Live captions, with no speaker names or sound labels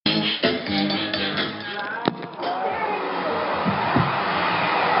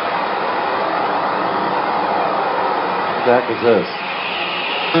track is this?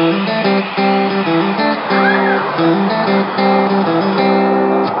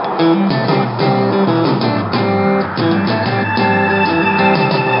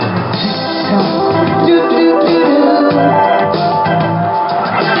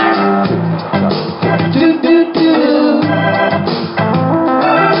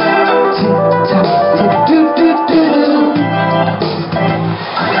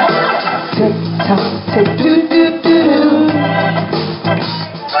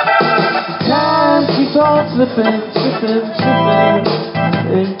 Time keeps on slipping, slipping, slipping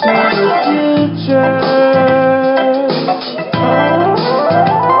into the future.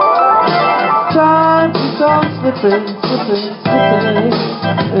 Time keeps on slipping, slipping, slipping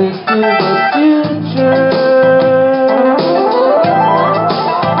into the future.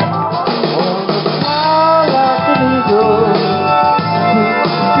 Fly like an eagle to the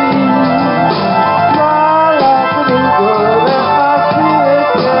sea. Fly like an eagle, let my spirit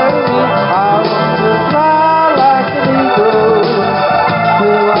carry me. I want to fly like an eagle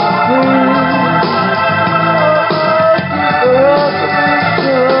till I'm free.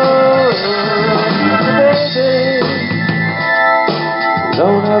 Baby,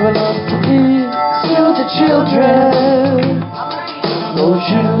 don't have enough to eat, still the children. No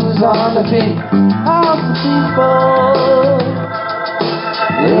shoes on the feet of the people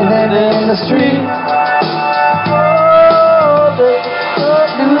living in the street. Oh, the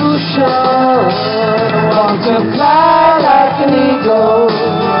solution. Want to fly like an eagle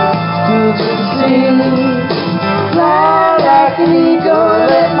to the sea. Fly like an eagle,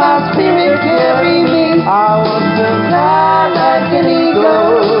 let my spirit carry me. I want to fly like an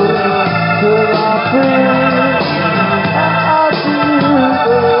eagle till I'm free.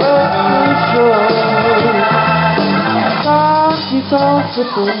 Keeps on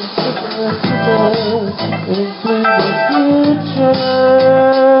slipping, slipping, slipping into the future.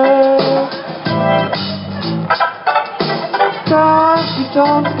 Time keeps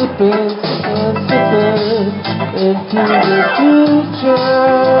on slipping, slipping, slipping into the future.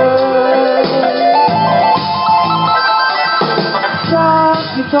 Time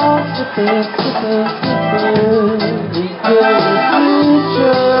keeps on slipping, slipping, slipping into the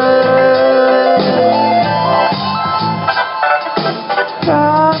future.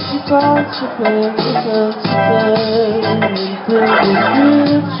 Time keeps on slipping, slipping, slipping into the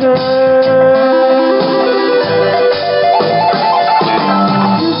future.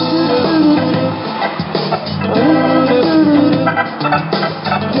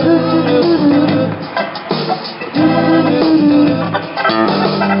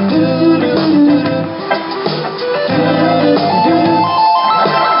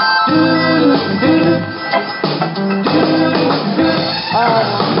 I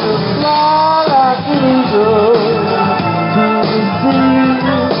want to fly like an eagle to the sea.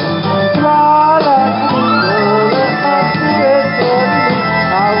 Fly like an eagle, let my spirit carry me.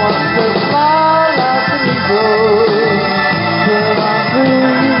 I want to fly like an eagle till I'm free.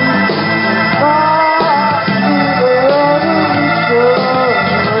 Fly to the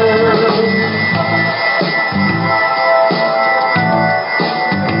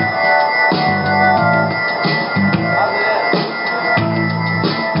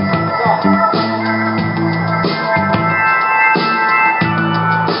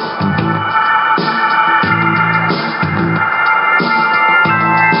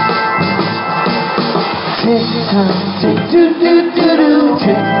tick tock, tick doo doo doo doo.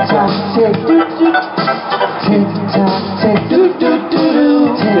 Tick tock, tick doo doo. Tick tock, tick doo doo doo doo.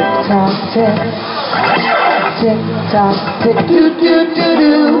 Tick tock, tick. Tick tock, tick doo doo doo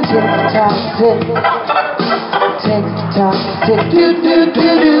doo. Tick tock, tick. Tick tock, tick doo doo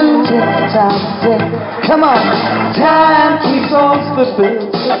doo doo. Tick tock, tick. Come on, time keeps on slipping,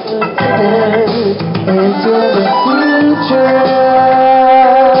 slipping, slipping into the future.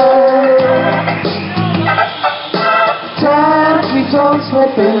 Keeps on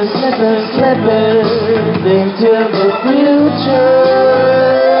slipping, slipping, slipping into the future.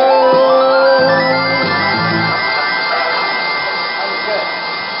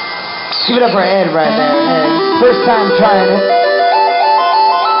 Give it up for Ed right there. Ed. First time trying it.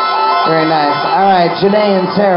 Very nice. All right, Janae and Sarah.